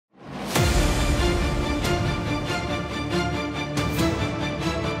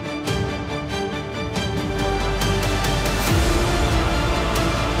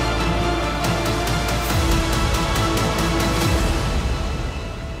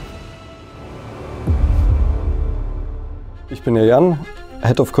Ich bin Jan,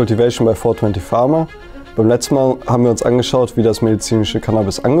 Head of Cultivation bei 420 Pharma. Beim letzten Mal haben wir uns angeschaut, wie das medizinische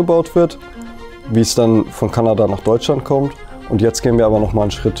Cannabis angebaut wird, wie es dann von Kanada nach Deutschland kommt. Und jetzt gehen wir aber noch mal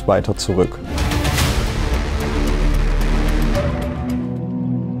einen Schritt weiter zurück.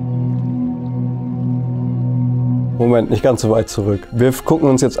 Moment, nicht ganz so weit zurück. Wir gucken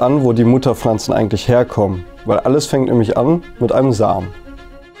uns jetzt an, wo die Mutterpflanzen eigentlich herkommen, weil alles fängt nämlich an mit einem Samen.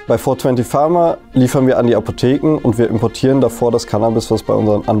 Bei 420 Pharma liefern wir an die Apotheken und wir importieren davor das Cannabis, was bei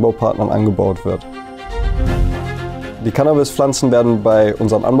unseren Anbaupartnern angebaut wird. Die Cannabispflanzen werden bei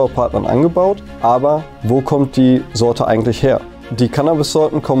unseren Anbaupartnern angebaut, aber wo kommt die Sorte eigentlich her? Die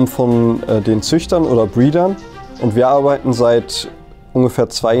Cannabissorten kommen von den Züchtern oder Breedern und wir arbeiten seit ungefähr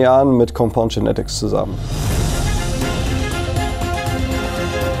 2 Jahren mit Compound Genetics zusammen.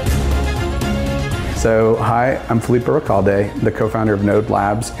 So, hi, I'm Felipe, the co-founder of Node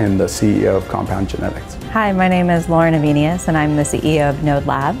Labs and the CEO of Compound Genetics. Hi, my name is Lauren Avenius and I'm the CEO of Node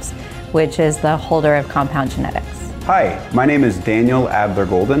Labs, which is the holder of Compound Genetics. Hi, my name is Daniel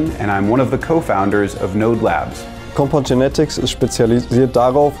Adler-Golden and I'm one of the co-founders of Node Labs. Compound Genetics ist spezialisiert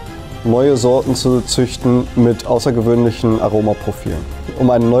darauf, neue Sorten zu züchten mit außergewöhnlichen Aromaprofilen.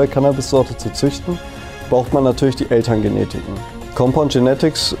 Um eine neue Cannabissorte zu züchten, braucht man natürlich die Elterngenetiken. Compound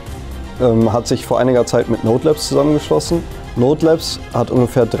Genetics hat sich vor einiger Zeit mit Node Labs zusammengeschlossen. Node Labs hat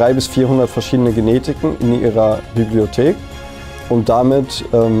ungefähr 300 bis 400 verschiedene Genetiken in ihrer Bibliothek und damit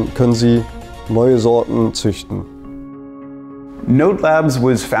können sie neue Sorten züchten. Node Labs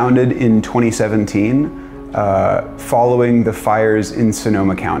was founded in 2017 following the fires in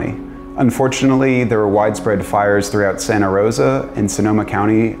Sonoma County. Unfortunately, there were widespread fires throughout Santa Rosa and Sonoma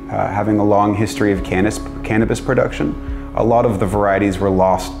County, having a long history of cannabis production. A lot of the varieties were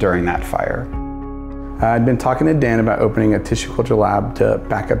lost during that fire. I'd been talking to Dan about opening a tissue culture lab to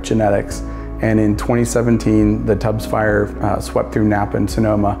back up genetics, and in 2017 the Tubbs fire swept through Napa and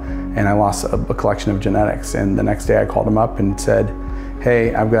Sonoma and I lost a collection of genetics, and the next day I called him up and said,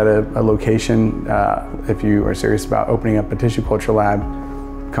 hey, I've got a location, if you are serious about opening up a tissue culture lab,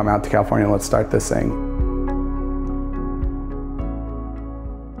 come out to California and let's start this thing.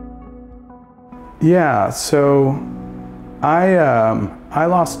 Yeah, so I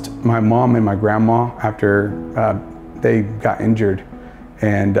lost my mom and my grandma after they got injured,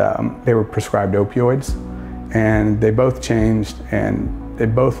 and they were prescribed opioids, and they both changed, and they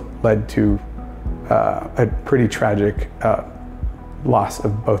both led to a pretty tragic loss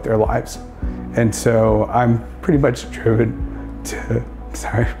of both their lives. And so I'm pretty much driven to,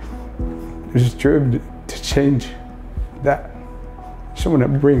 to change that. I just want to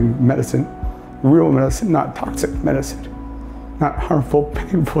bring medicine, real medicine, not toxic medicine. Not harmful,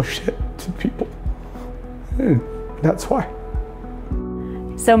 painful shit to people. And that's why.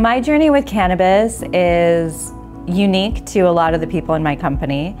 So my journey with cannabis is unique to a lot of the people in my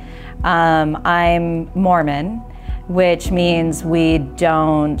company. I'm Mormon, which means we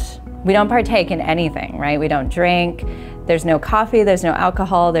don't partake in anything, right? We don't drink. There's no coffee, there's no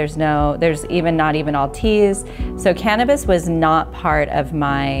alcohol, there's not even all teas. So cannabis was not part of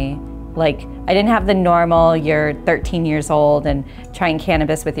my, I didn't have the normal, you're 13 years old and trying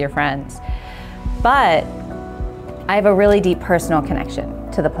cannabis with your friends. But I have a really deep personal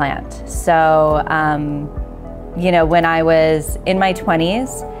connection to the plant. So, you know, when I was in my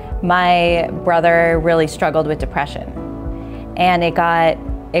 20s, my brother really struggled with depression. And it got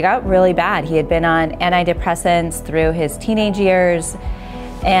really bad. He had been on antidepressants through his teenage years,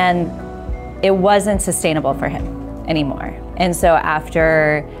 and it wasn't sustainable for him anymore. And so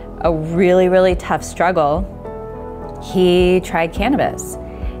after a really, really tough struggle, he tried cannabis,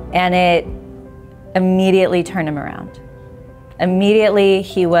 and it immediately turned him around. Immediately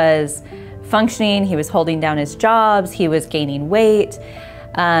he was functioning, he was holding down his jobs, he was gaining weight,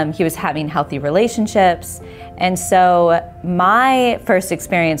 he was having healthy relationships. And so my first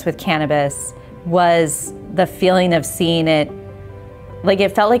experience with cannabis was the feeling of seeing it,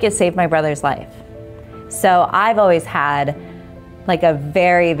 it felt like it saved my brother's life. So I've always had a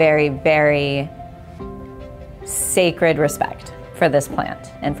very, very, very sacred respect for this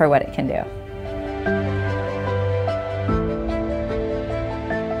plant and for what it can do.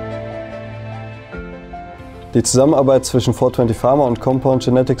 Die Zusammenarbeit zwischen 420 Pharma und Compound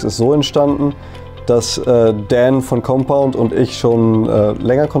Genetics ist so entstanden, dass Dan von Compound und ich schon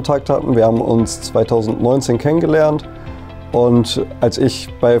länger Kontakt hatten. Wir haben uns 2019 kennengelernt. Und als ich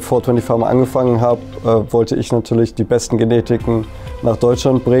bei 420 Pharma angefangen habe, wollte ich natürlich die besten Genetiken nach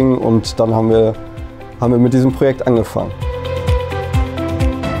Deutschland bringen, und dann haben wir mit diesem Projekt angefangen.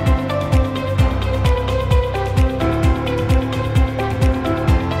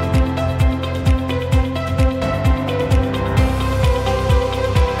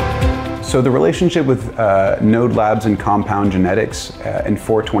 So the relationship with Node Labs and Compound Genetics and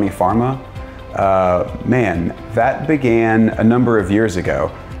 420 Pharma, man, that began a number of years ago.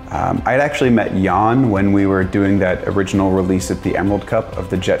 I'd actually met Jan when we were doing that original release at the Emerald Cup of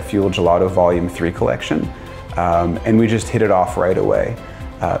the Jet Fuel Gelato Volume 3 collection, and we just hit it off right away.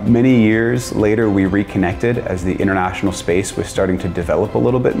 Many years later, we reconnected as the international space was starting to develop a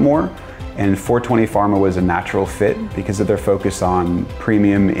little bit more, and 420 Pharma was a natural fit because of their focus on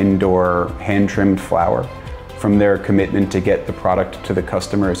premium indoor hand-trimmed flower. From their commitment to get the product to the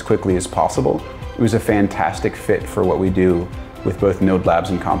customer as quickly as possible, it was a fantastic fit for what we do with both Node Labs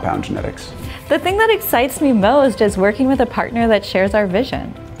and Compound Genetics. The thing that excites me most is working with a partner that shares our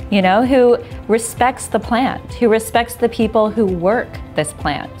vision, you know, who respects the plant, who respects the people who work this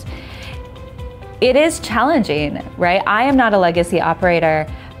plant. It is challenging, right? I am not a legacy operator,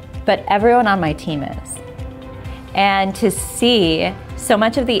 but everyone on my team is. And to see so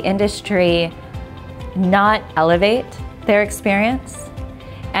much of the industry not elevate their experience,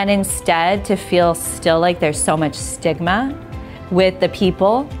 and instead to feel still like there's so much stigma with the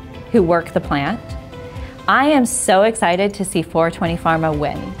people who work the plant. I am so excited to see 420 Pharma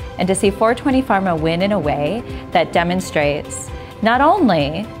win, and to see 420 Pharma win in a way that demonstrates not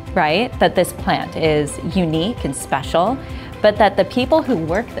only, right, that this plant is unique and special, but that the people who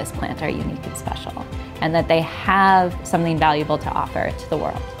work this plant are unique and special, and that they have something valuable to offer to the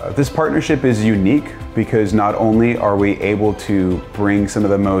world. This partnership is unique because not only are we able to bring some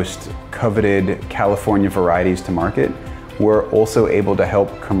of the most coveted California varieties to market, we're also able to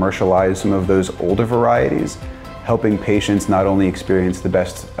help commercialize some of those older varieties, helping patients not only experience the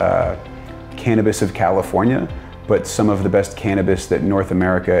best cannabis of California, but some of the best cannabis that North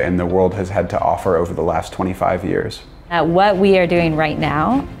America and the world has had to offer over the last 25 years. What we are doing right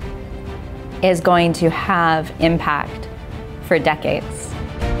now is going to have impact for decades.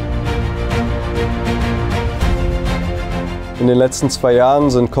 In den letzten 2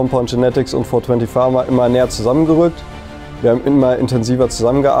 Jahren sind Compound Genetics und 420 Pharma immer näher zusammengerückt. Wir haben immer intensiver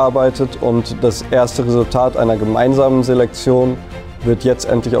zusammengearbeitet und das erste Resultat einer gemeinsamen Selektion wird jetzt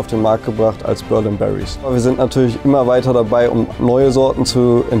endlich auf den Markt gebracht als Berlin Berries. Wir sind natürlich immer weiter dabei, um neue Sorten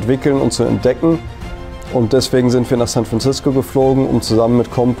zu entwickeln und zu entdecken. Und deswegen sind wir nach San Francisco geflogen, um zusammen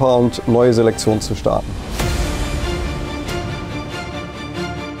mit Compound neue Selektionen zu starten.